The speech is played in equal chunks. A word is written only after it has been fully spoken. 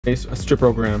a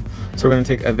stripogram. So we're going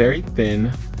to take a very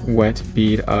thin, wet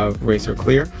bead of Racer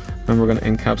Clear, and we're going to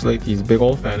encapsulate these big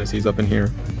old fantasies up in here.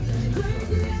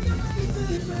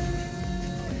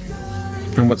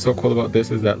 And what's so cool about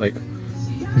this is that, like,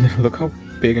 look how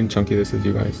big and chunky this is,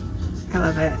 you guys. I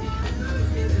love it.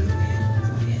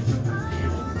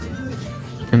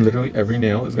 And literally every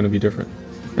nail is going to be different.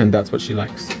 And that's what she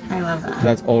likes. I love that.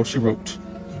 That's all she wrote.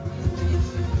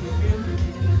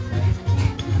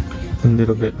 A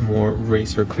little bit more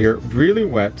Racer Clear. Really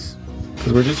wet,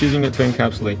 because we're just using it to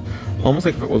encapsulate. Almost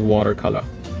like if it was watercolor.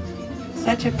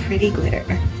 Such a pretty glitter.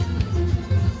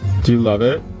 Do you love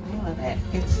it? I love it.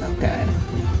 It's so good.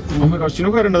 Oh my gosh, do you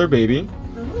know who had another baby?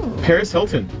 Ooh. Paris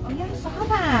Hilton. Oh yeah, I saw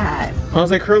that. I was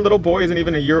like, her little boy isn't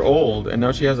even a year old, and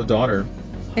now she has a daughter.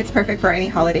 It's perfect for any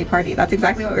holiday party. That's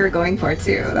exactly what we were going for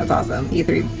too. That's awesome.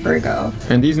 E3 Virgo.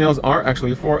 And these nails are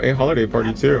actually for a holiday party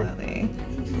Absolutely. too.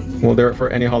 Well, they're for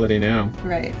any holiday now.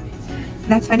 Right.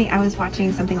 That's funny. I was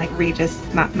watching something like Regis,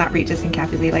 not Regis and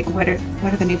Kathy Lee. Like what are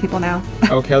the new people now?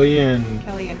 Oh, Kelly and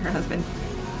her husband.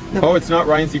 Oh, it's not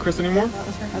Ryan Seacrest anymore? That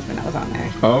was her husband that was on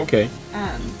there. Oh, okay.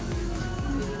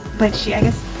 But I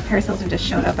guess Paris Hilton just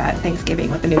showed up at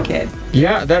Thanksgiving with the new kid.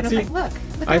 Yeah, that's like, look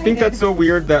I think that's so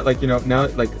weird that, like, you know, now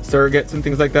like surrogates and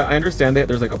things like that. I understand that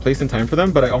there's like a place and time for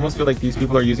them, but I almost feel like these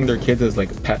people are using their kids as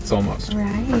like pets almost.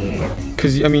 Right.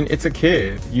 Because I mean, it's a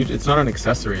kid. It's not an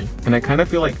accessory, and I kind of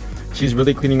feel like she's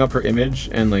really cleaning up her image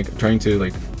and like trying to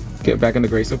like get back in the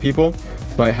grace of people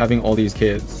by having all these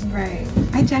kids. Right.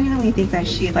 I genuinely think that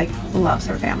she like loves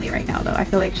her family right now, though. I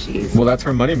feel like she's. Well, that's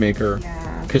her moneymaker. Yeah.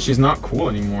 Because she's not cool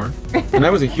anymore. And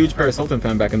I was a huge Paris Hilton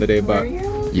fan back in the day, but Were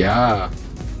you? Yeah.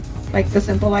 Like The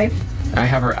Simple Life? I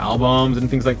have her albums and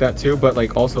things like that too, but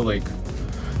like also like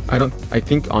I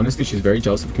think honestly she's very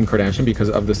jealous of Kim Kardashian because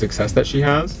of the success that she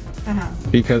has.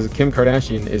 Because Kim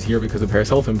Kardashian is here because of Paris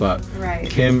Hilton, but right.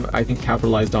 Kim I think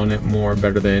capitalized on it more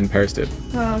better than Paris did.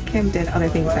 Well, Kim did other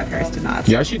things that Paris did not.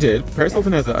 Yeah, she did. Paris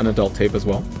Hilton has an adult tape as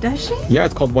well. Does she? Yeah,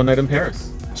 it's called One Night in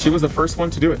Paris. She was the first one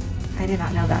to do it. I did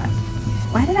not know that.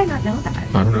 Why did I not know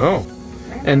that? I don't know.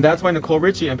 And that's why Nicole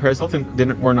Richie and Paris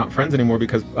Hilton were not friends anymore,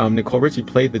 because Nicole Richie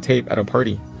played the tape at a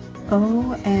party.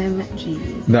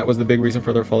 OMG. That was the big reason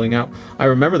for their falling out. I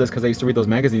remember this because I used to read those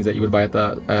magazines that you would buy at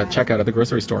the checkout at the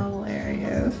grocery store.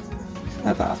 Hilarious.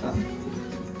 That's awesome.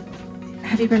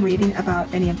 Have you been reading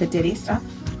about any of the Diddy stuff?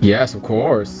 Yes, of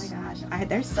course. Oh my gosh.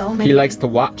 There's so many. He likes to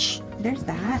watch. There's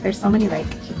that. There's so many like.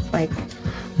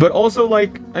 But also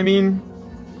like, I mean,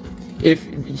 if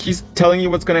he's telling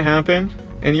you what's going to happen,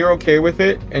 and you're okay with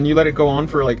it, and you let it go on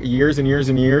for like years and years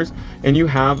and years, and you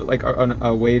have like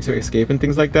a way to escape and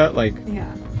things like that, like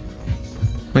yeah,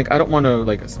 like I don't want to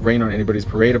like rain on anybody's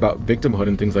parade about victimhood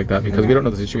and things like that, because we don't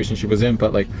know the situation she was in,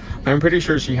 but like I'm pretty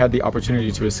sure she had the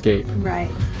opportunity to escape.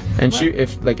 Right. And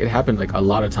if like it happened like a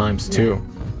lot of times too,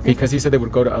 because he said they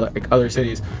would go to like other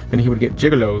cities and he would get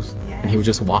gigolos and he would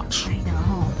just watch. I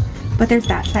know. But there's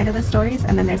that side of the stories,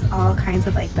 and then there's all kinds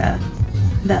of like the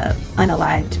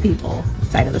unalived people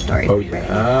side of the story. Oh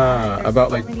yeah, about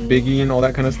so like Biggie and all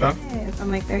that kind of stuff. Yes,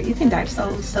 I'm like, you can dive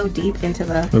so deep into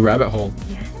the rabbit hole.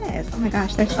 Yes, oh my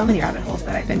gosh, there's so many rabbit holes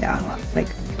that I've been down. Like,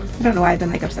 I don't know why I've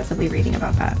been like obsessively reading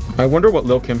about that. I wonder what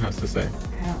Lil Kim has to say.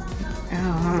 I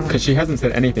don't know. Because she hasn't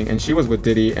said anything, and she was with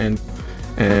Diddy and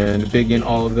Biggie and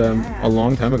all of them a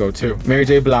long time ago too. Mary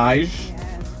J. Blige,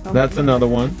 that's another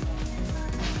one.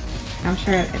 I'm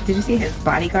sure. Did you see his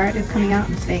bodyguard is coming out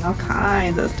and saying all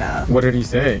kinds of stuff? What did he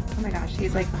say? Oh my gosh, he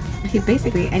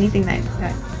basically anything that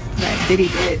Diddy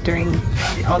did during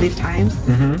all these times.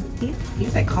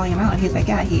 He's like calling him out, and he's like,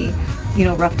 yeah, he,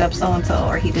 roughed up so and so,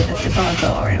 or he did this to so and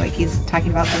so, or like he's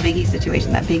talking about the Biggie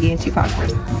situation that Biggie and Tupac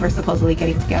were supposedly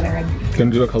getting together and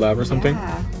gonna do a collab or something.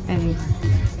 Yeah,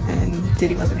 and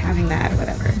Diddy wasn't having that or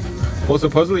whatever. Well,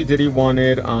 supposedly Diddy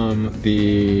wanted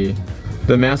the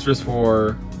masters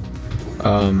for.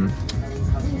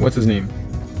 What's his name?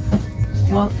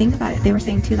 Well, think about it. They were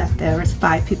saying too that there was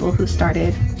 5 people who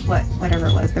started whatever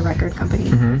it was, the record company.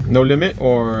 No Limit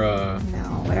or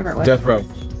no, whatever it was. Death Row.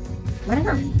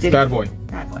 Whatever. Bad Boy.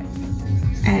 Bad Boy.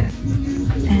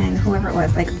 And whoever it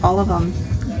was, like all of them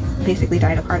basically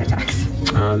died of heart attacks.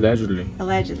 Allegedly.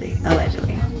 Allegedly.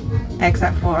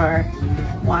 Except for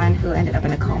one who ended up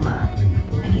in a coma,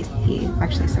 and he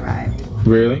actually survived.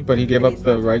 Really? But he gave up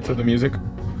the rights of the music?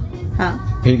 Huh?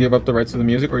 He gave up the rights to the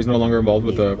music, or he's no longer involved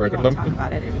with the record label? He won't talk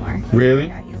about it anymore. Really?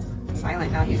 Yeah, he's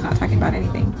silent now. He's not talking about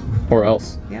anything. Or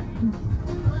else? Yep.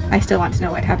 I still want to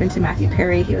know what happened to Matthew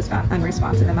Perry. He was found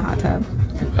unresponsive in the hot tub.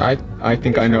 I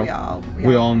think I know.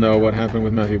 We all know what happened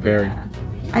with Matthew Perry. Yeah.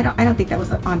 I don't think that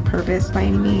was on purpose by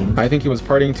any means. I think he was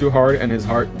partying too hard, and his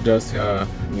heart just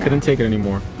Yeah. Couldn't take it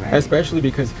anymore. Right. Especially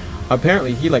because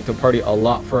apparently he liked to party a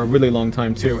lot for a really long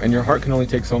time too, and your heart can only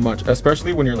take so much,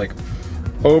 especially when you're like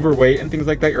overweight and things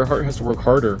like that. Your heart has to work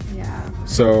harder. Yeah.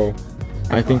 So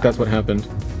I think that's what happened.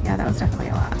 Yeah, that was definitely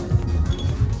a lot.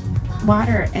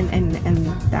 Water and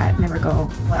that never go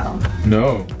well.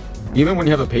 No. Even when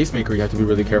you have a pacemaker, you have to be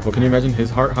really careful. Can you imagine his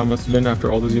heart, how it must have been after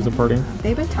all those years of partying?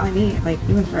 They've been telling me, like,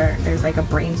 even for, there's like a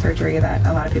brain surgery that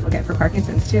a lot of people get for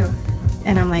Parkinson's too.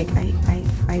 And I'm like,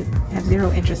 I have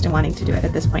zero interest in wanting to do it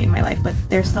at this point in my life, but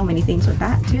there's so many things with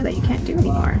that too that you can't do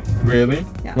anymore. Really?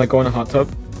 Yeah. Like go in a hot tub?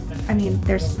 I mean,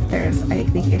 there's I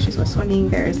think issues with swimming,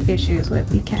 there's issues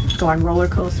with, you can't go on roller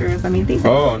coasters, I mean, things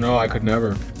like Oh, no, I could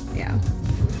never. yeah.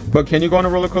 But can you go on a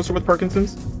roller coaster with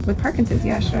Parkinson's? With Parkinson's,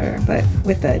 yeah, sure. But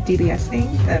with the DBS thing,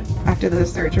 after the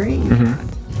surgery, you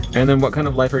can't. And then what kind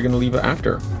of life are you going to leave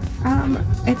after?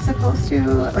 It's supposed to,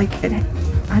 like,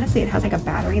 honestly, it has like a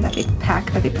battery that they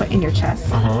pack, that they put in your chest.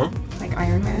 Like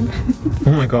Iron Man.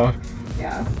 Oh my god.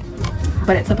 Yeah.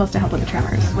 But it's supposed to help with the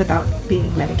tremors without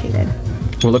being medicated.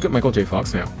 Well, look at Michael J.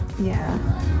 Fox now. Yeah.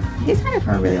 He's had it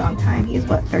for a really long time. He's,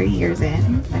 what, 30 years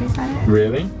in that he's had it?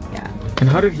 Really? Yeah. And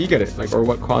how did he get it? Like, or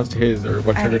what caused his, or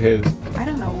what triggered his? I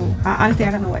don't know. Honestly, I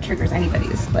don't know what triggers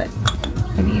anybody's, but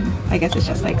I mean, I guess it's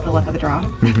just like the luck of the draw.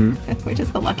 We're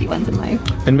just the lucky ones in life.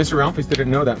 And Mr. Ralphie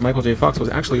didn't know that Michael J. Fox was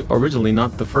actually originally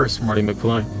not the first Marty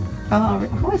McFly. Oh,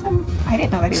 who was him? I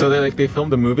didn't know that. So they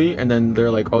filmed the movie, and then they're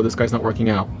like, oh, this guy's not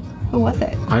working out. Who was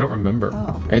it? I don't remember.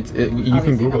 Oh. You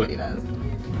can Google it.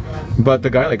 But the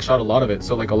guy like shot a lot of it,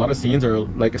 so like a lot of scenes are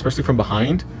like, especially from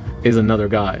behind, is another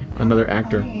guy, another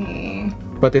actor. Hey.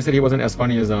 But they said he wasn't as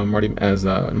funny as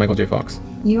Michael J. Fox.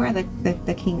 You are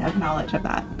the king of knowledge of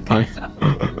that kind of stuff.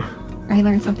 I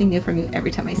learn something new from you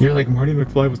every time I see You're like, Marty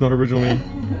McFly was not originally...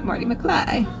 Marty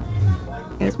McFly.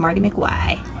 It was Marty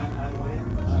McFly.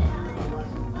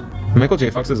 Michael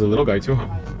J. Fox is a little guy too, huh?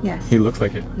 Yes. He looks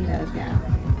like it. He does, yeah.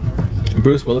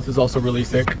 Bruce Willis is also really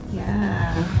sick.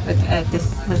 Yeah. Was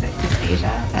it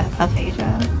dysphagia?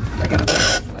 Aphasia? I forget what it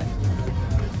was, but...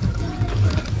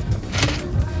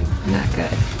 Not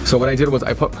good. So what I did was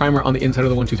I put primer on the inside of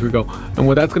the 1, 2, 3 go, and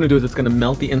what that's going to do is it's going to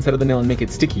melt the inside of the nail and make it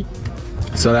sticky.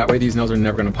 So that way these nails are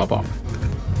never going to pop off.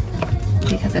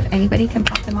 Because if anybody can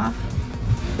pop them off,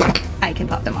 I can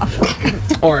pop them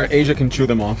off. Or Asia can chew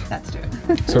them off. That's true.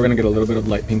 So we're going to get a little bit of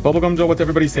light pink bubblegum. Joe, what's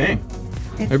everybody saying?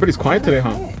 Everybody's quiet today,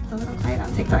 huh? It's a little quiet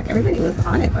on TikTok. Everybody was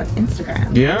on it on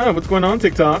Instagram. Yeah, what's going on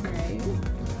TikTok? Right.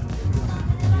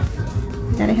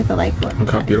 You gotta hit the like button. Look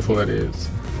how beautiful that is.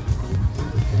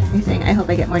 You're saying, I hope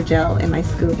I get more gel in my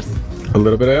scoops. A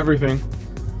little bit of everything.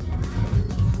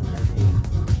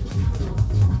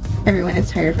 Everyone is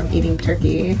tired from eating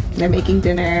turkey. They're making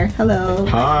dinner. Hello.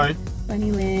 Hi.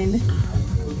 Bunny Lynn.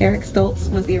 Eric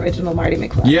Stoltz was the original Marty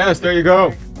McFly. Yes, there you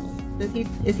go.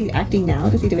 Is he acting now?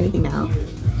 Does he do anything now?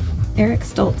 Eric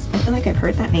Stoltz. I feel like I've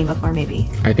heard that name before, maybe.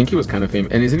 I think he was kind of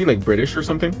famous. And isn't he like British or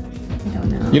something? I don't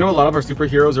know. You know, a lot of our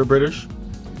superheroes are British.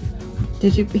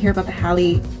 Did you hear about the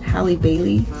Halle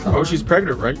Bailey salon? Oh, she's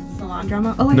pregnant, right? Salon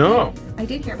drama? Oh, No. I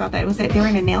did hear about that. It was that they were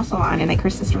in a nail salon and like her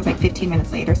sister was like 15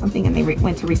 minutes late or something, and they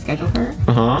went to reschedule her.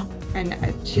 Uh-huh.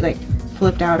 And she like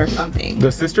flipped out or something.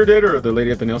 The sister did, or the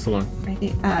lady at the nail salon? I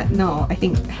think no, I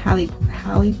think Halle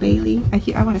Bailey.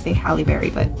 I want to say Halle Berry,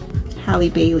 but Halle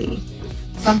Bailey,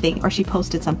 something, or she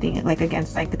posted something like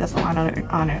against like the salon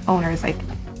owners like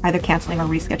either canceling or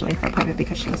rescheduling her appointment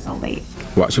because she was so late.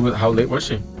 What? How late was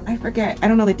she? I forget. I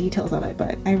don't know the details of it,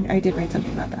 but I did read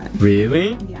something about that.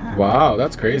 Really? Yeah. Wow,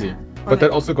 that's crazy. But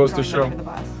that also goes to show,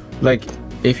 like,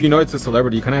 if you know it's a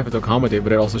celebrity, you kind of have to accommodate,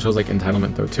 but it also shows like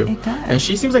entitlement though too. It does. And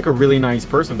she seems like a really nice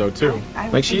person though too.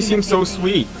 Like she seems so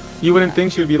sweet. You wouldn't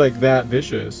think she would be like that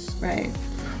vicious. Right.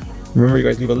 Remember, you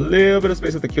guys leave a little bit of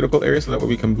space at the cuticle area so that way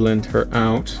we can blend her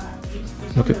out.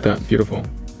 Look at that, beautiful.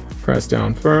 Press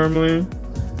down firmly.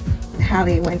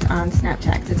 Halle went on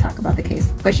Snapchat to talk about the case,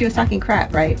 but she was talking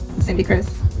crap, right, Cindy Chris?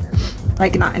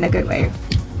 Like not in a good way.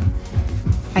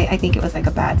 I think it was like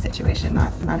a bad situation,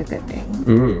 not a good thing.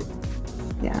 Ooh.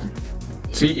 Yeah.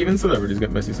 See, even celebrities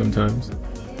get messy sometimes.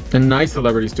 And nice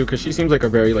celebrities too, because she seems like a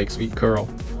very like sweet girl.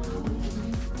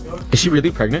 Is she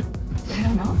really pregnant? I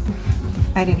don't know.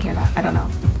 I didn't hear that. I don't know.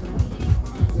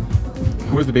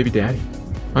 Who was the baby daddy?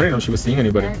 I didn't know she was seeing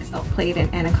anybody. Eric still played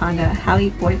in Anaconda.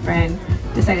 Halle's boyfriend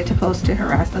decided to post to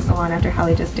harass the salon after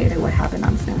Halle just stated what happened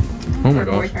on Snap. Oh my Her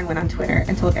gosh. boyfriend went on Twitter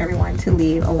and told everyone to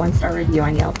leave a 1-star review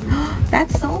on Yelp.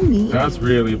 That's so mean. That's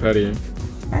really petty.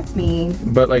 That's mean.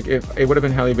 But like, if it would have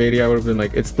been Halle Bailey, I would have been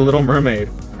like, it's the Little Mermaid.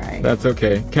 Right. That's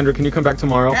okay. Kendra, can you come back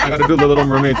tomorrow? I gotta do the Little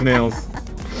Mermaid's nails.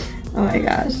 Oh my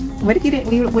gosh. What if you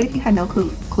didn't? What if you had no clue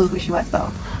who she was though?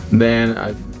 Then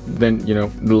then you know,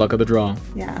 the luck of the draw.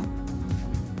 Yeah.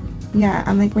 Yeah,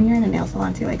 I'm like, when you're in a nail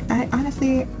salon too, like, I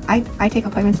honestly take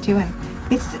appointments too, and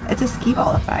it's a skee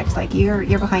ball effect. Like,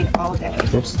 you're behind all day.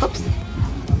 Oops. Oops.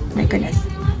 My goodness.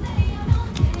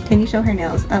 Can you show her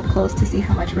nails up close to see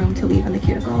how much room to leave in the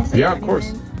cuticles? Yeah, of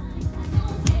course.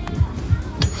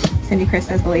 Cindy Chris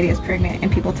says the lady is pregnant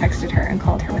and people texted her and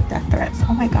called her with death threats.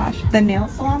 Oh my gosh. The nail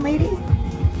salon lady?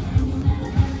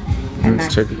 And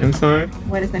Let's check the inside.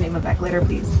 What is the name of that glitter,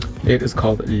 please? It is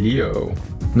called Leo.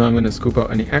 Now I'm going to scoop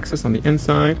out any excess on the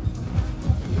inside.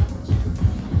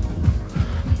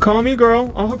 Call me,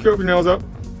 girl. I'll hook your nails up.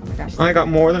 Oh my gosh. I got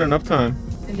more than enough time.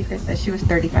 Cindy Chris says she was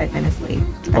 35 minutes late.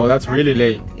 Oh, that's really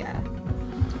late. Yeah.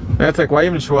 That's like, why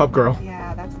even show up, girl?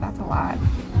 Yeah, that's a lot.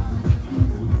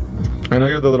 I know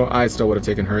you're the little, I still would have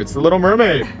taken her. It's the Little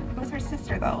Mermaid. It was her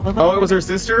sister, though. Oh, it was her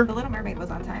sister? The Little Mermaid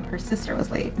was on time. Her sister was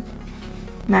late.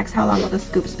 Max, how long will the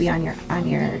scoops be on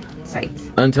your site?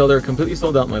 Until they're completely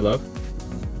sold out, my love.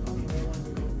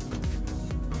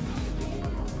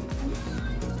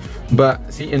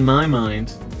 But see, in my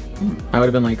mind, I would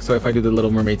have been like, so if I do the Little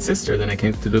Mermaid sister, then I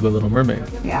can to do the Little Mermaid.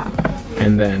 Yeah.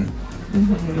 And then,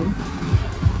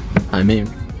 I mean,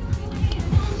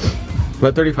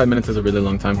 but 35 minutes is a really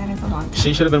long time. That is a long time.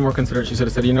 She should have been more considerate. She should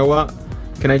have said, you know what?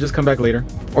 Can I just come back later?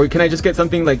 Or can I just get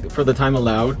something like for the time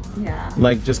allowed? Yeah.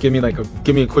 Like just give me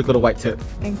a quick little white tip.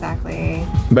 Exactly.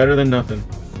 Better than nothing.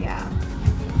 Yeah.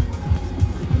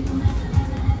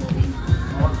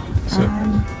 So.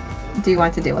 Do you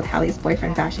want to deal with Hallie's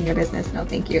boyfriend bashing your business? No,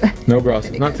 thank you. No,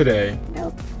 bros. Not today.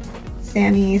 Nope.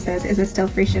 Sammy says, is it still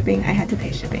free shipping? I had to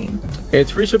pay shipping. It's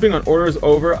free shipping on orders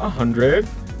over 100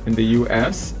 in the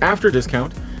US after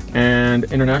discount, and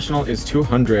international is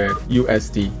 200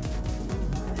 USD.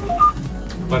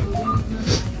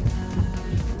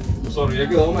 Sorry, ya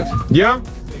quedó, Max. Ya,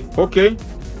 ok.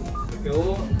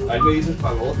 Quedó, ahí me dices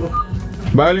para lo otro.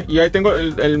 Vale, y ahí tengo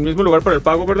el mismo lugar para el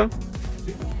pago, ¿verdad?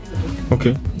 Sí. Ok.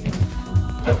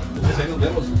 Entonces ahí nos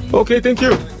vemos. Ok, thank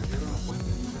you.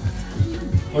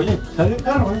 Oye, sale el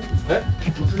carro,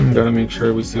 I'm gonna make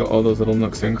sure we seal all those little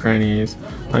nooks and crannies.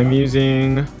 I'm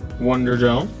using Wonder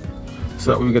Gel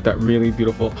so that we get that really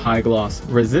beautiful high gloss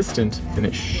resistant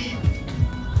finish.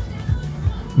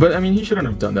 But I mean, he shouldn't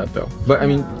have done that though. But I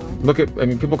mean,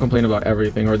 people complain about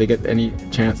everything, or they get any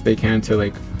chance they can to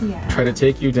like try to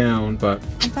take you down, but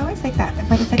it's always like that.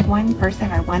 But it's like one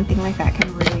person or one thing like that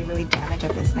can really, really damage a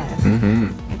business.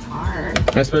 It's hard.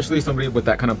 Especially somebody with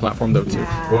that kind of platform though too.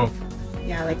 Yeah. Whoa.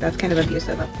 Yeah, like that's kind of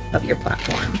abusive of your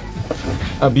platform.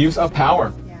 Abuse of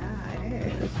power. Yeah, it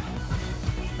is.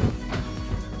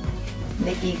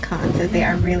 Nikki Khan says they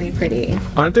are really pretty.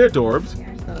 Aren't they adorbs? They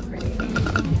are so pretty.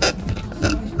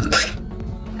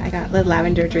 I got the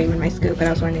Lavender Dream in my scoop, but I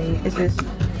was wondering, is this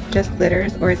just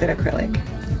glitters or is it acrylic?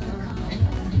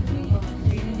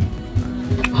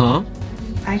 Huh?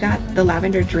 I got the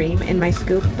Lavender Dream in my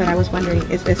scoop, but I was wondering,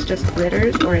 is this just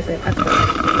glitters or is it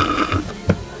acrylic?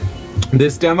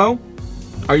 This demo?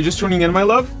 Are you just tuning in, my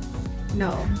love?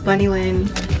 No, Bunny Lynn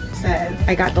said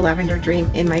I got the Lavender Dream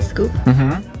in my scoop,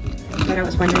 but I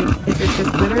was wondering, is this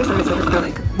just glitters or is it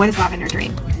acrylic? What is Lavender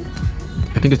Dream?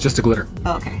 I think it's just a glitter.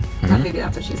 Oh, okay. Maybe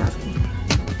that's what she's asking.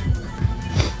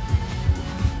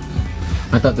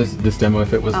 I thought this demo,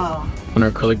 if it was an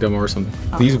acrylic demo or something.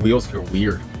 These wheels feel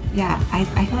weird. Yeah, I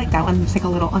feel like that one's like a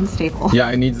little unstable.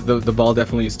 Yeah, it needs, the ball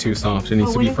definitely is too soft. It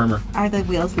needs to be firmer. Are the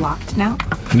wheels locked now?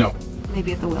 No.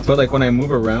 Maybe if the wheels. But like when I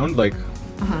move around, like.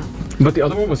 But the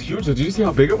other one was huge. Did you see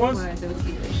how big it was? It was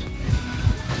huge.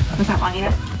 Was that long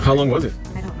enough? How long was it?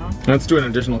 I don't know. Let's do an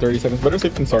additional 30 seconds. Better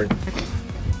safe than sorry.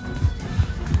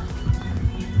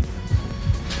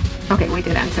 Okay, we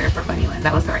did answer for Bunny Lynn.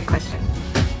 That was the right question.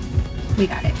 We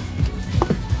got it.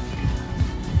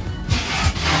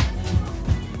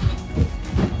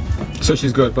 So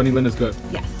she's good. Bunny Lynn is good.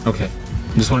 Yes. Okay.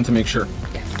 Just wanted to make sure.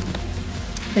 Yes.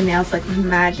 The nails look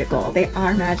magical. They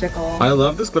are magical. I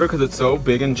love this glitter because it's so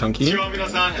big and chunky.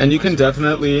 And you can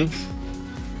definitely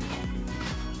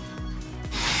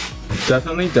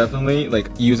like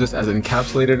use this as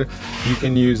encapsulated. You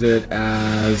can use it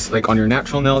as like on your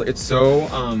natural nail. It's so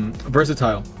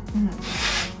versatile.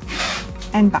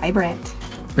 And vibrant.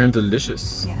 And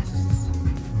delicious. Yes.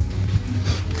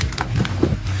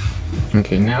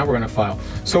 Okay, now we're gonna file.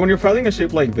 So when you're filing a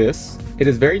shape like this, it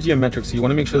is very geometric, so you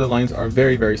want to make sure the lines are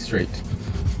very, very straight.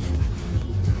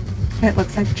 It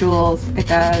looks like jewels. It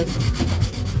does.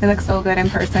 It looks so good in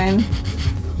person.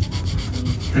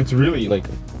 It's really like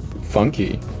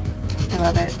funky. I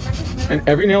love it. And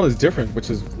every nail is different, which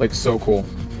is like so cool.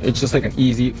 It's just like an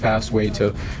easy, fast way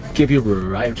to give you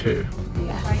variety.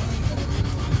 Yes.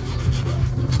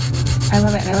 I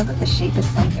love it. And I love that the shape is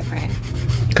so different.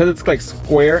 Because it's like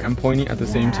square and pointy at the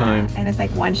same time. And it's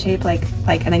like one shape, like,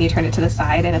 and then you turn it to the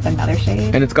side and it's another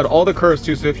shape. And it's got all the curves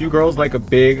too. So if you girls like a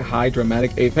big, high,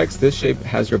 dramatic apex, this shape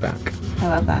has your back. I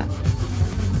love that.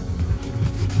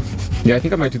 Yeah, I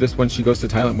think I might do this when she goes to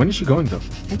Thailand. When is she going though?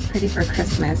 It's pretty for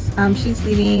Christmas. She's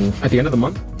leaving. At the end of the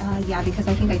month? Yeah, because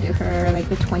I think I do her like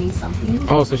the 20-something.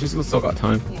 Oh, so she's still got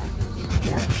time. Yeah.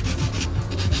 Yeah.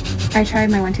 I tried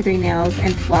my 1, 2, 3 nails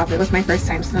and flopped. It was my first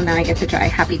time, so now I get to try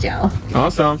Happy Gel.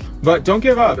 Awesome. But don't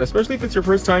give up, especially if it's your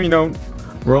first time. You know,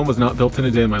 Rome was not built in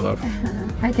a day, my love.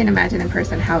 I can imagine in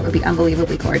person how it would be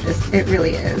unbelievably gorgeous. It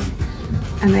really is.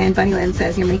 And then Bunny Lynn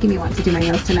says, you're making me want to do my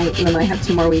nails tonight, even though I have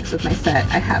 2 more weeks with my set.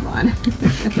 I have one.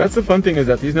 That's the fun thing, is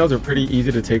that these nails are pretty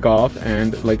easy to take off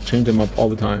and like change them up all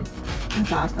the time.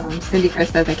 That's awesome. Cindy Chris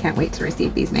says, I can't wait to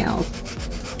receive these nails.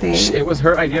 It was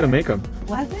her idea to make them.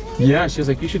 Was it? Yeah, she was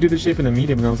like, you should do the shape in a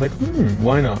medium. And I was like,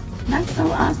 why not? That's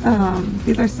so awesome.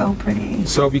 These are so pretty.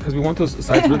 So because we want those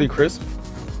sides really crisp,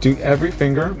 do every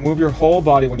finger, move your whole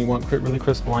body when you want really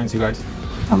crisp lines, you guys.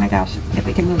 Oh my gosh, if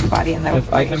we can move the body in there.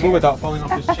 If I can move without falling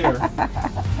off this chair.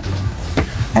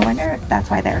 I wonder if that's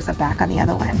why there's a back on the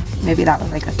other one. Maybe that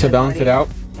was like a to balance it out?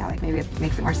 Yeah, like maybe it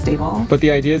makes it more stable. But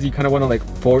the idea is you kind of want to like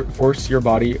force your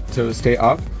body to stay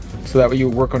up, so that way you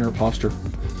work on your posture.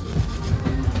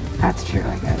 That's true,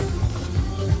 I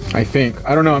guess. I think.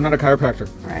 I don't know, I'm not a chiropractor.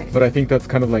 Right. But I think that's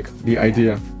kind of like the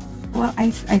idea. Well, I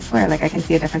swear, like I can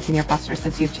see a difference in your posture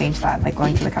since you've changed that, like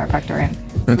going to the chiropractor and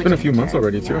it's been a few months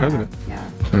already too, hasn't it? Yeah.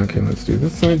 Okay, let's do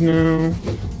this side now.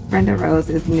 Brenda Rose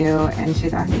is new and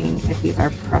she's asking if these are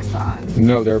press-on.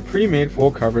 No, they're pre-made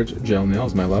full coverage gel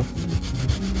nails, my love.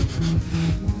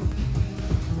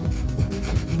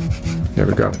 There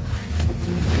we go.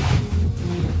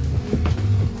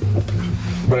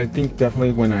 But I think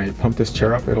definitely when I pump this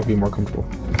chair up, it'll be more comfortable.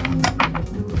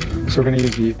 So we're going to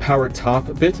use the power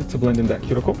top bit to blend in that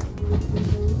cuticle.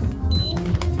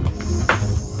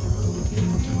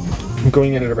 I'm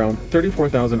going in at around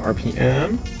 34,000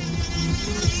 RPM.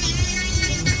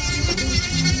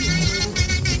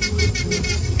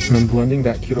 And I'm blending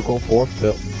that cuticle for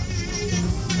fill.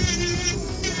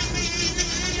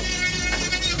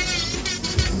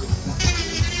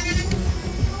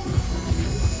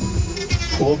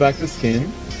 Pull back the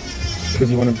skin,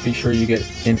 because you want to be sure you get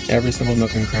in every single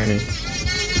nook and cranny.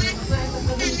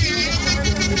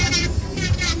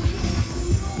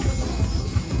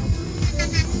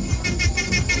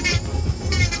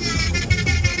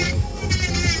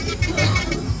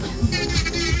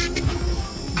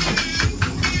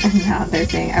 And now they're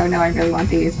saying, oh no, I really want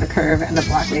these, the curve and the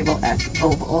Black Label S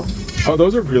oval. Oh,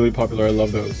 those are really popular. I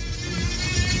love those.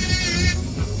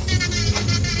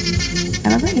 I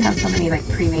love that you have so many like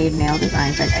pre-made nail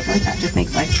designs. Like, I feel like that just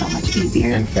makes life so much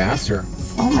easier. And faster.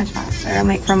 So much faster. I'm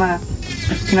like from a,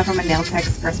 from a nail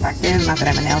tech's perspective, not that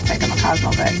I'm a nail tech, I'm a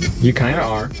Cosmo, but. You kind of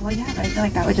are. Well, yeah, but I feel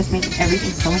like that would just make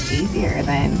everything so much easier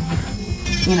than,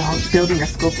 building or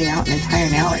sculpting out an entire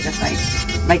nail or just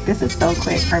like this is so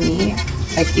quick for me.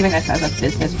 Like even as a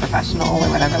business professional or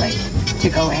whatever, like to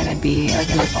go in and be like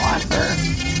in the salon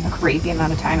for a crazy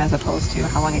amount of time as opposed to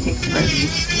how long it takes to grow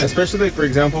these. Especially like, for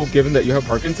example, given that you have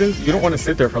Parkinson's, you don't want to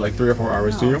sit there for like 3 or 4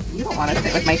 hours, do you? You don't want to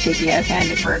sit with my shaky ass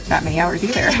hand for that many hours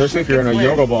either. Especially if you're in a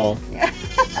yoga ball. Yeah.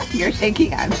 You're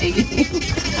shaking, I'm shaking.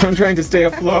 I'm trying to stay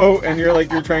afloat and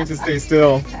you're trying to stay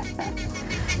still.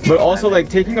 But also like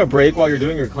taking a break while you're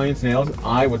doing your client's nails,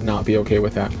 I would not be okay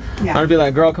with that. Yeah. I'd be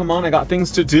like, girl, come on, I got things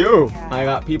to do. Yeah. I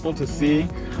got people to see,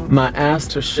 my ass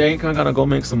to shake, I gotta go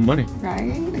make some money. Right?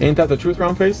 Ain't that the truth,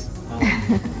 round face?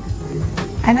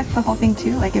 And that's the whole thing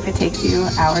too, like if it takes you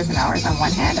hours and hours on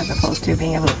one hand as opposed to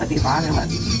being able to put these on in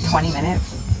 20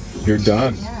 minutes. You're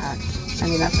done. Yeah. I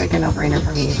mean, that's like a no-brainer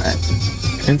for me,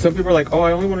 but. And some people are like, oh,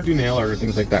 I only want to do nail art or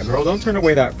things like that. Girl, don't turn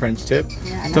away that French tip.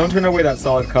 Yeah, don't turn away that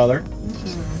solid color.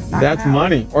 That's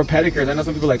money. Or pedicures. I know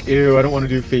some people are like, ew, I don't want to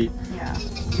do feet. Yeah.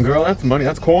 Girl, that's money.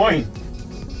 That's coin.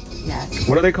 Yes.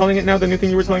 What are they calling it now? The new thing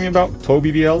you were telling me about? Toe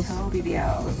BBLs? Toe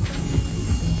BBLs.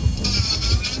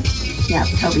 Yeah,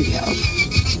 toe BBLs.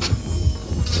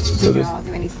 So Did y'all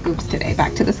do any scoops today?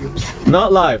 Back to the scoops.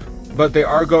 Not live, but they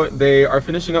are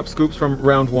finishing up scoops from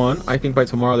round 1. I think by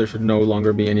tomorrow there should no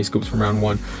longer be any scoops from round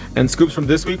 1. And scoops from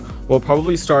this week will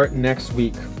probably start next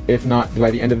week, if not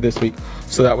by the end of this week.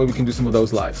 So that way we can do some of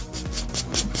those live.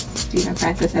 Stephen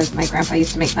Francis says, my grandpa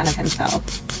used to make fun of himself.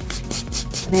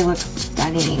 They look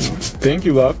stunning. Thank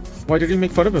you, love. Why did he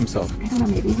make fun of himself? I don't know,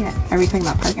 maybe are we talking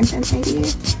about Parkinson's maybe?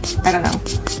 I don't know.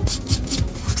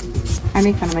 I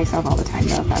make fun of myself all the time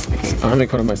though, if that's the case. I make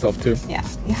fun of myself too. Yeah,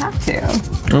 you have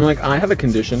to. I'm like, I have a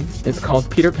condition. It's called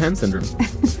Peter Pan syndrome.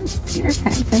 Peter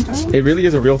Pan syndrome? It really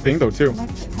is a real thing though too. What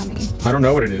is it? Tell me. I don't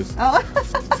know what it is. Oh.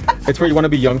 It's where you want to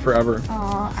be young forever.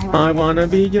 Oh, I wanna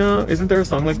be young. Isn't there a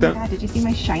song like that? God, did you see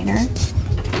my shiner?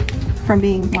 From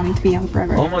wanting to be young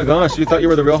forever. Oh my gosh, you thought you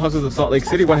were the Real Houses of Salt Lake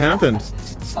City. What happened?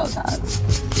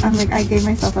 Botox. I'm like, I gave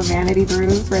myself a vanity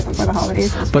bruise right before the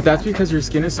holidays. But that's because your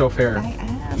skin is so fair. I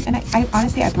am. And I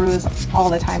honestly, I bruise all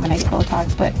the time when I get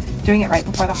Botox, but doing it right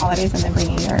before the holidays and then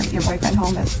bringing your boyfriend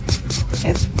home is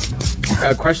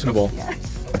Questionable. yeah,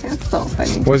 it's so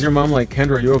funny. Was your mom like,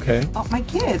 Kendra, are you okay? Oh, my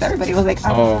kids, everybody was like,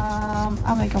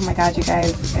 I'm like, oh my God, you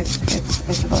guys, it's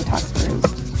a Botox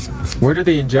bruise. Where did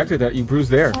they inject it that you bruised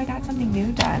there? Oh, I got something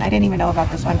new done. I didn't even know about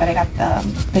this one, but I got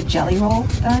the jelly roll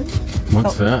done.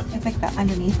 What's that? It's like the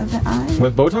underneath of the eye.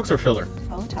 With Botox or filler?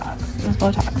 Botox. It was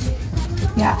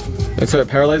Botox. Yeah. And so it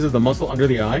paralyzes the muscle under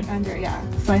the eye? Under, yeah.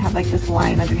 So I have like this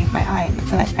line underneath my eye.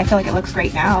 So I feel like it looks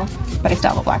great now, but I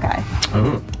still have a black eye.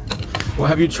 Oh. Well,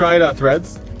 have you tried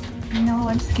threads? No,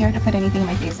 I'm scared to put anything in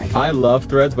my face like that. I love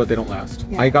threads, but they don't last.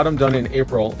 Yeah. I got them done in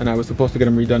April, and I was supposed to get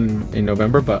them redone in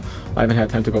November, but I haven't had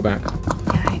time to go back.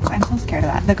 Yikes, I'm so scared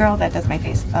of that. The girl that does my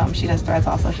face, she does threads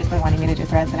also. She's been wanting me to do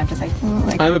threads, and I'm just like,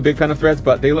 I'm a big fan of threads,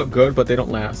 but they look good, but they don't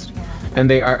last. Yeah. And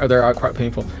they're quite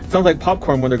painful. It sounds like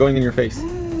popcorn when they're going in your face.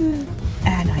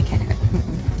 No, I can't do it.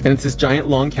 And it's this giant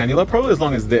long cannula, probably as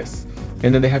long as this.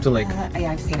 And then they have to like...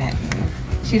 yeah, I've seen it.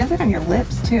 She does it on your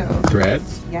lips too.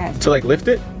 Threads? Yes. To like lift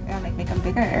it? Yeah, like make them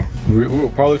bigger. Ooh,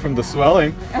 probably from the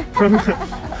swelling. From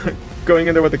going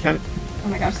in there with the can. Oh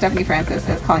my gosh, Stephanie Francis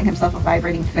is calling himself a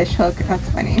vibrating fish hook. That's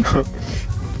funny.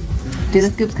 Do the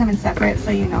scoops come in separate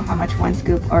so you know how much one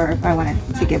scoop, or if I wanted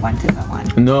to give one to someone?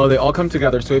 No, they all come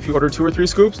together. So if you order 2 or 3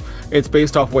 scoops, it's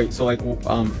based off weight. So like,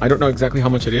 I don't know exactly how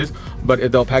much it is,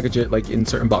 but they'll package it like in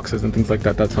certain boxes and things like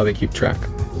that. That's how they keep track.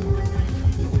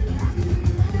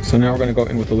 So now we're going to go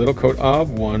in with a little coat of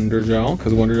Wonder Gel,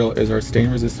 because Wonder Gel is our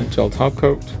stain resistant gel top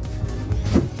coat.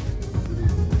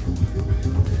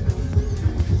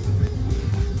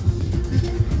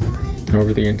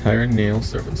 Over the entire nail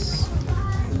surface.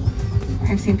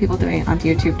 I've seen people doing on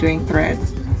YouTube doing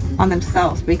threads on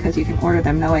themselves because you can order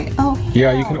them. No way. Oh,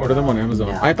 yeah, you can order them on Amazon.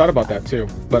 No. I thought about that too,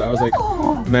 but I was like,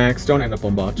 Max, don't end up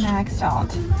on botch. Max,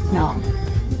 don't. No.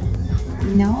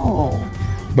 No.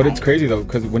 But it's crazy though,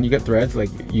 because when you get threads, like,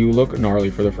 you look gnarly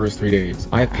for the first 3 days.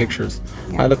 I have pictures.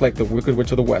 Yeah. I look like the Wicked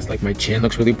Witch of the West. Like, my chin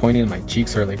looks really pointy and my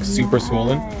cheeks are like super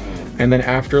swollen. And then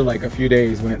after like a few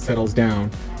days, when it settles down,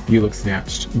 you look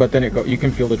snatched. But then you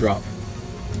can feel the drop.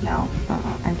 No,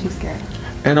 I'm too scared.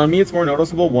 And on me, it's more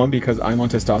noticeable, one, because I'm on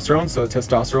testosterone, so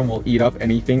testosterone will eat up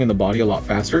anything in the body a lot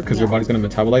faster because your body's going to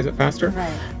metabolize it faster.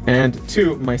 Right. And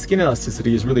 2, my skin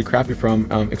elasticity is really crappy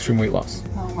from extreme weight loss.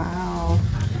 Oh, wow.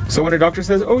 So when a doctor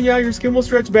says, oh yeah, your skin will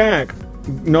stretch back,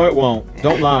 no it won't.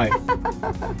 Don't lie.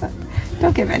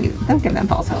 Don't give them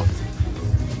false hopes.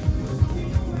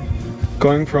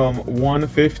 Going from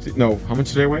 150, no, how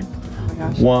much did I weigh? Oh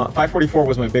my gosh. 544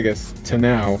 was my biggest to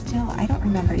now. Still, I don't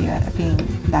remember you being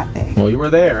that big. Well, you were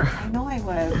there. I know I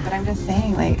was, but I'm just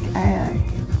saying, like,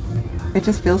 it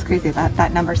just feels crazy.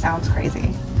 That number sounds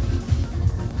crazy.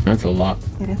 That's a lot.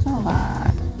 It is a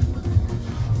lot.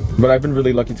 But I've been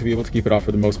really lucky to be able to keep it off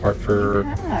for the most part for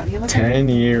You look 10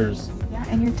 years. Yeah,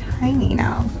 and you're tiny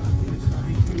now.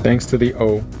 Thanks to the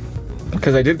O.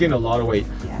 Because I did gain a lot of weight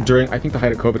during, I think, the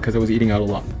height of COVID, because I was eating out a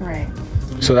lot. Right.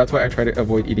 So that's why I try to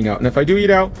avoid eating out. And if I do eat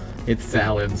out, it's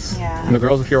salads. Yeah. And the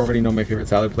girls here already know my favorite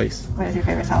salad place. What is your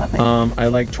favorite salad place? I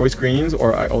like Choice Greens,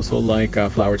 or I also like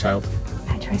Flower Child.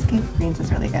 Choice Greens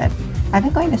is really good. I've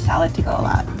been going to Salad to Go a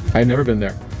lot. I've never been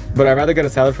there. But I'd rather get a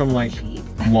salad from like Cheap.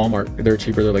 Walmart. They're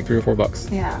cheaper. They're like $3 or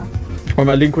 $4. Yeah. Or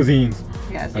my Lean Cuisines.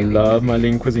 Yes. I love my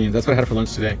Lean Cuisines. That's what I had for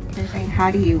lunch today. They're saying, how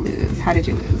do you lose? How did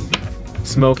you lose?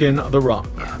 Smoking the rock.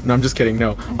 No, I'm just kidding.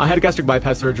 No. I had gastric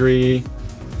bypass surgery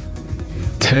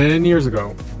 10 years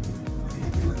ago.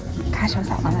 Gosh, was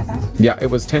that long ago? Yeah, it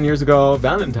was 10 years ago,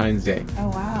 Valentine's Day. Oh,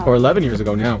 wow. Or 11 years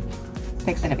ago now.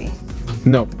 Fixed to be.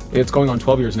 No, it's going on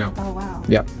 12 years now. Oh, wow.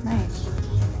 Yeah. Nice.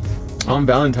 On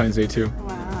Valentine's Day too.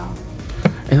 Wow.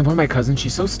 And then one of my cousins,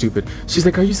 she's so stupid. She's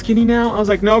like, are you skinny now? I was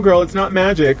like, no, girl, it's not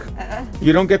magic.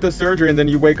 You don't get the surgery and then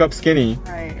you wake up skinny.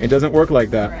 Right. It doesn't work like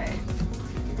that. Right.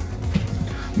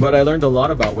 But I learned a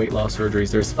lot about weight loss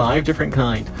surgeries. There's 5 different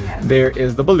kinds. Yes. There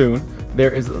is the balloon,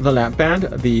 there is the lap band,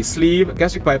 the sleeve,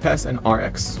 gastric bypass, and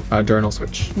RX, diurnal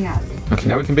switch. Yes. Okay,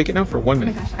 now we can bake it now for 1 Oh my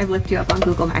minute. gosh, I've looked you up on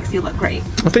Google Maps. You look great.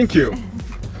 Well, thank you.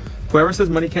 Whoever says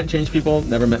money can't change people,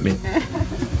 never met me.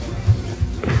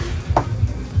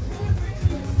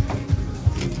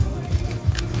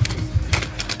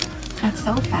 That's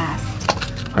so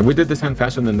fast. We did this hand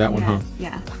faster than that one, huh?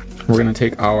 Yeah. We're gonna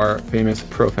take our famous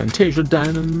Pro Fantasia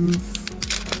diamonds.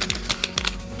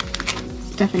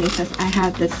 Stephanie says, I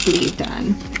had the sleeve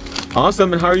done.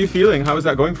 Awesome, and how are you feeling? How is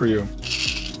that going for you?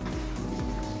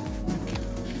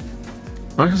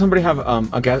 I saw somebody have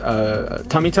a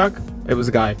tummy tuck. It was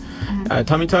a guy. A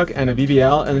tummy tuck and a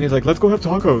BBL, and then he's like, let's go have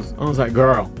tacos. I was like,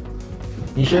 girl,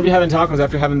 you shouldn't be having tacos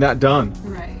after having that done.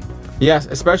 Right. Yes,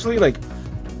 especially like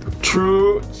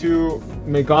true to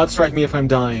may God strike me if I'm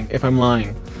dying, if I'm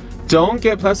lying. Don't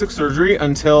get plastic surgery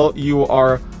until you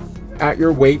are at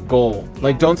your weight goal.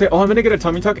 Like, don't say, oh, I'm gonna get a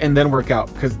tummy tuck and then work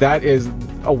out, because that is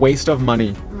a waste of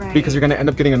money. Right. Because you're gonna end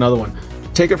up getting another one.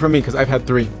 Take it from me, because I've had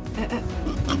 3. You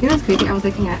know what's crazy? I was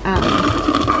looking at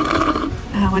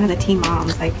one of the teen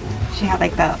moms. Like, she had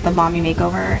like the mommy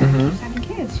makeover, and she's having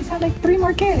kids. She's had like 3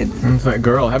 more kids. And it's like,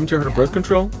 girl, haven't you heard of birth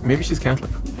control? Maybe she's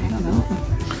Catholic. I don't know.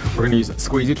 We're gonna use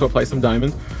squeezy to apply some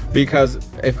diamonds, because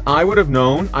if I would have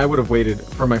known, I would have waited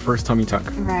for my first tummy tuck.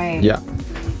 Right. Yeah.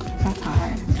 That's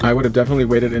hard. I would have definitely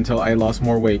waited until I lost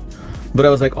more weight. But I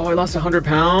was like, oh, I lost 100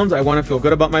 pounds. I want to feel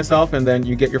good about myself. And then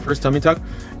you get your first tummy tuck,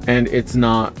 and it's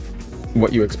not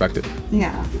what you expected.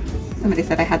 Yeah. Somebody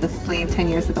said I had the sleeve 10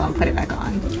 years ago and put it back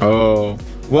on. Oh,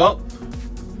 well,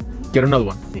 get another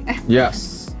one.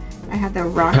 Yes. I had the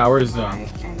rock Powers and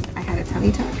I had a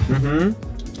tummy tuck.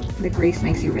 The grease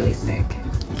makes you really sick.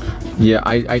 Yeah,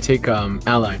 I take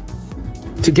Ally.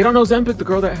 To get on Ozempic, the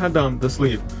girl that had the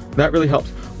sleeve. That really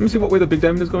helps. Let me see what way the big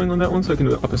diamond is going on that one so I can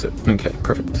do the opposite. Okay,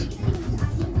 perfect.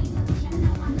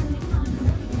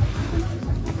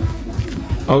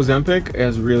 Ozempic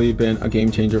has really been a game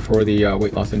changer for the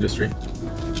weight loss industry.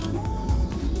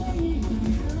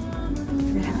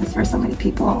 It has for so many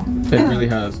people. It really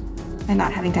has. And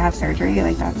not having to have surgery,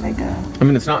 like that's like a... I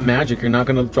mean, it's not magic. You're not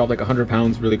going to drop like 100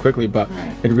 pounds really quickly, but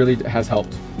it really has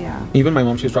helped. Yeah. Even my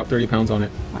mom, she's dropped 30 pounds on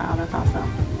it. Wow, that's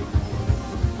awesome.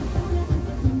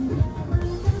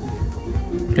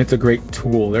 It's a great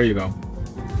tool. There you go.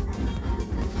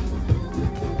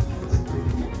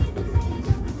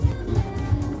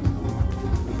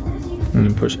 And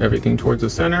then push everything towards the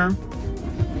center.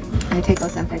 I take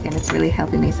Ozempic and it's really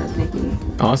helping me, says Nikki.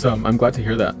 Awesome. I'm glad to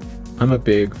hear that. I'm a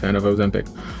big fan of Ozempic.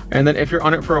 And then if you're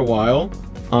on it for a while,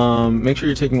 make sure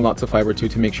you're taking lots of fiber too,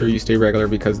 to make sure you stay regular,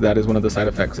 because that is one of the side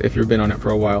effects if you've been on it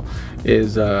for a while,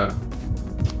 is you're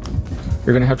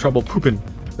gonna have trouble pooping.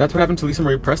 That's what happened to Lisa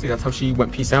Marie Presley. That's how she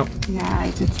went peace out. Yeah, I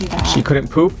did see that. She couldn't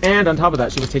poop, and on top of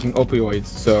that, she was taking opioids,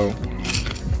 so...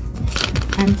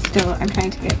 I'm trying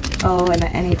to get on the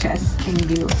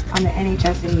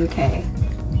NHS in UK.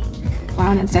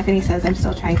 Wow, and then Stephanie says, I'm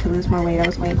still trying to lose more weight. I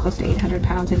was weighing close to 800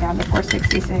 pounds and down to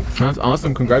 466. That's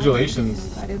awesome.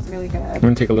 Congratulations. That is really good. I'm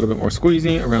going to take a little bit more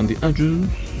squeezy around the edges.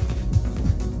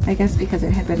 I guess because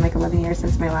it had been like 11 years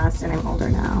since my last, and I'm older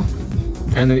now.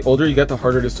 And the older you get, the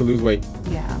harder it is to lose weight.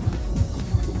 Yeah.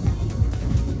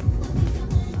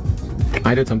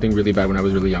 I did something really bad when I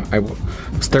was really young. I was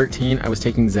 13. I was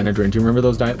taking Xenadrin. Do you remember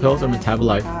those diet pills? Or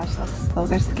Metabolite? Oh my gosh,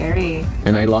 those are scary.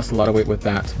 And I lost a lot of weight with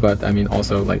that. But I mean,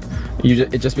 also like,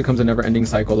 it just becomes a never-ending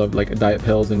cycle of like diet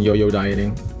pills and yo-yo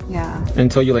dieting. Yeah.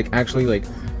 Until you like actually like,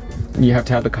 you have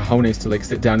to have the cojones to like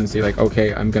sit down and say like,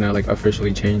 okay, I'm gonna like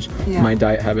officially change my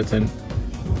diet habits. And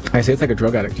I say it's like a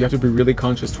drug addict. You have to be really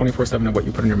conscious 24/7 of what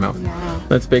you put in your mouth. Yeah.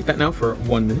 Let's bake that now for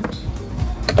 1 minute.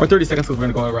 Or 30 seconds, because we're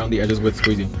going to go around the edges with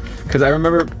squeezy. Because I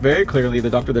remember very clearly the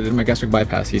doctor that did my gastric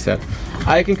bypass, he said,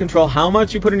 I can control how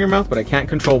much you put in your mouth, but I can't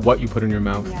control what you put in your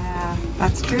mouth. Yeah,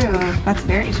 that's true. That's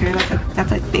very true.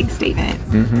 That's a big statement.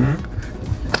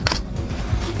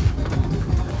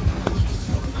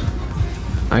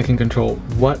 I can control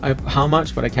how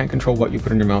much, but I can't control what you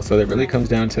put in your mouth. So that really comes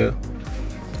down to,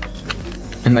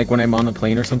 and like when I'm on a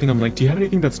plane or something, I'm like, do you have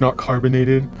anything that's not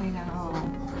carbonated? I know.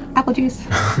 Apple juice.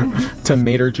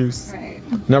 Tomato juice. Right.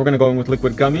 Now we're going to go in with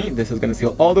liquid gummy. This is going to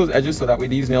seal all those edges so that way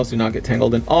these nails do not get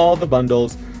tangled in all the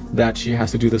bundles that she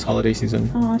has to do this holiday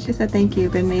season. Oh, she said thank you.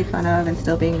 Been made fun of and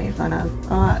still being made fun of.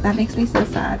 Oh, that makes me so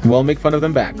sad. Well, make fun of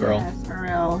them back, girl. Yes, for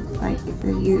real. Like,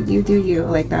 you do you.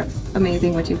 Like, that's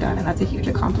amazing what you've done, and that's a huge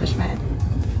accomplishment.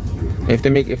 If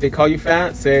they call you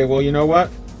fat, say, well, you know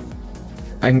what?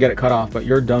 I can get it cut off, but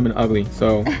you're dumb and ugly,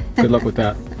 so good luck with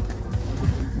that.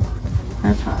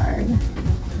 That's hard.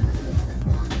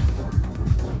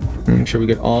 Make sure we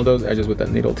get all those edges with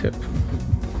that needle tip.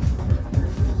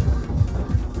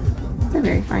 It's a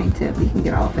very fine tip. You can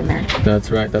get all up in there.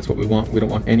 That's right. That's what we want. We don't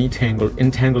want any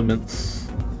entanglements.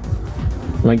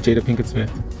 Like Jada Pinkett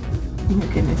Smith. Oh my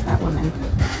goodness, that woman.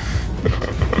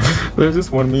 There's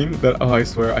this one meme that, oh, I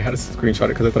swear, I had to screenshot it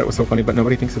because I thought it was so funny, but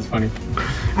nobody thinks it's funny.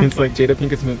 It's like Jada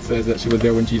Pinkett Smith says that she was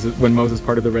there when Moses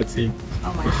parted the Red Sea.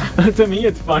 Oh my god. To me,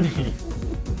 it's funny.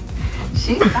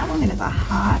 That woman is a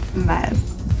hot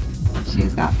mess.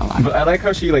 She's got a lot. But I like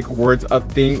how she like words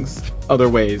up things other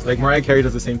ways. Like Mariah Carey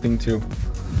does the same thing too.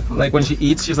 Like when she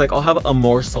eats, she's like, I'll have a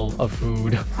morsel of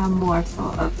food. A morsel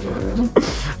of food.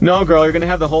 No, girl, you're gonna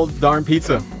have the whole darn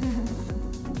pizza.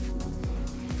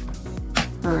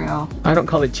 For real. I don't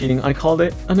call it cheating. I called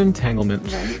it an entanglement.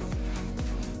 Right.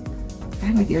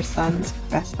 And with your son's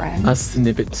best friend. A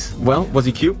snippet. Well, was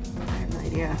he cute? I have no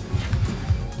idea.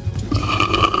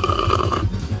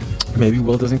 Maybe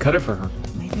Will doesn't cut it for her.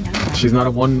 Maybe not. She's not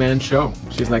a one-man show.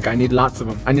 She's like, I need lots of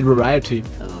them. I need variety.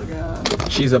 Oh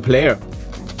god. She's a player.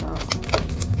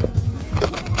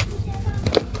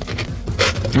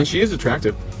 And she is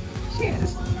attractive. She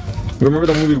is. Remember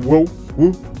the movie Woo?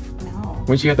 Woo? No.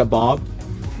 When she had the bob?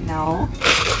 No.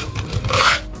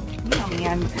 You know me,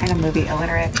 I'm kind of movie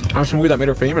illiterate. That's a movie that made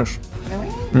her famous. Really?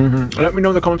 Mm-hmm. Let me know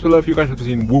in the comments below if you guys have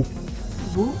seen Woo.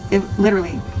 Woo? It,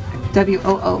 literally.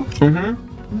 W-O-O. Mm-hmm.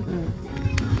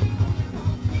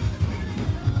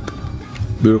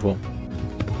 Beautiful.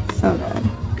 So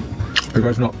good. You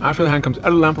guys know, after the hand comes out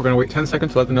of the lamp, we're going to wait 10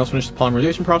 seconds to let the nails finish the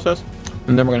polymerization process,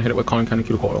 and then we're going to hit it with cotton candy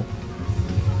cuticle oil.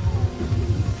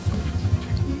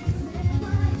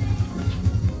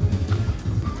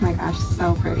 Oh my gosh,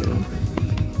 so pretty.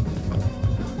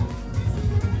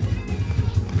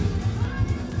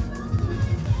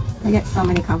 I get so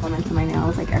many compliments on my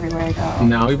nails, like everywhere I go.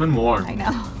 Now even more. I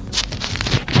know.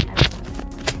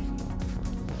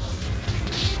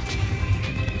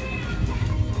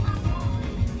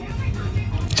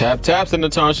 Tap taps and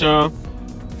Natasha.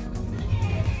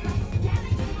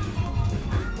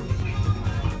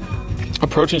 A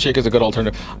protein shake is a good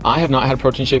alternative. I have not had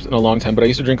protein shakes in a long time, but I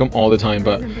used to drink them all the time,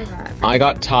 but I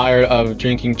got tired of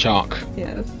drinking chalk.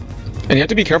 Yes. And you have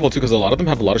to be careful too, because a lot of them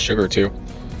have a lot of sugar too.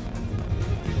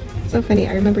 So funny.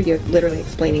 I remember you literally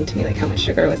explaining to me like how much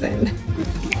sugar was in.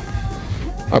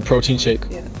 A protein shake.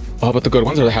 Yeah. Oh, but the good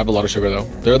ones are that have a lot of sugar though.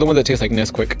 They're the ones that taste like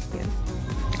Nesquik. Yeah.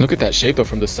 Look at that shape though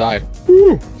from the side.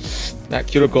 Woo! That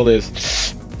cuticle is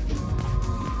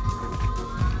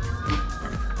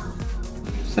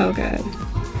so good.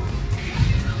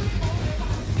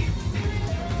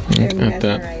 Look They're at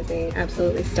that. mesmerizing.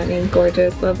 Absolutely stunning.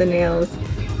 Gorgeous. Love the nails.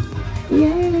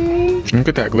 Yay! Look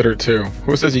at that glitter too.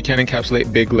 Who says you can't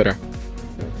encapsulate big glitter?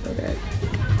 Looks so good.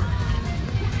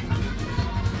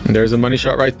 And there's a money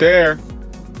shot right there.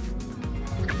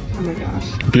 Oh my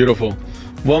gosh. Beautiful.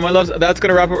 Well, my loves, that's going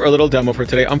to wrap up our little demo for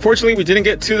today. Unfortunately, we didn't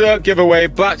get to the giveaway,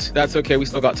 but that's okay. We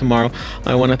still got tomorrow.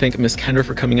 I want to thank Miss Kendra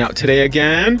for coming out today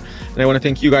again. And I want to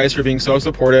thank you guys for being so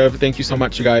supportive. Thank you so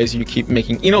much, you guys. You keep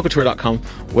making enailcouture.com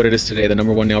what it is today, the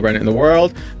 #1 nail brand in the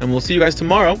world. And we'll see you guys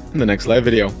tomorrow in the next live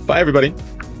video. Bye, everybody.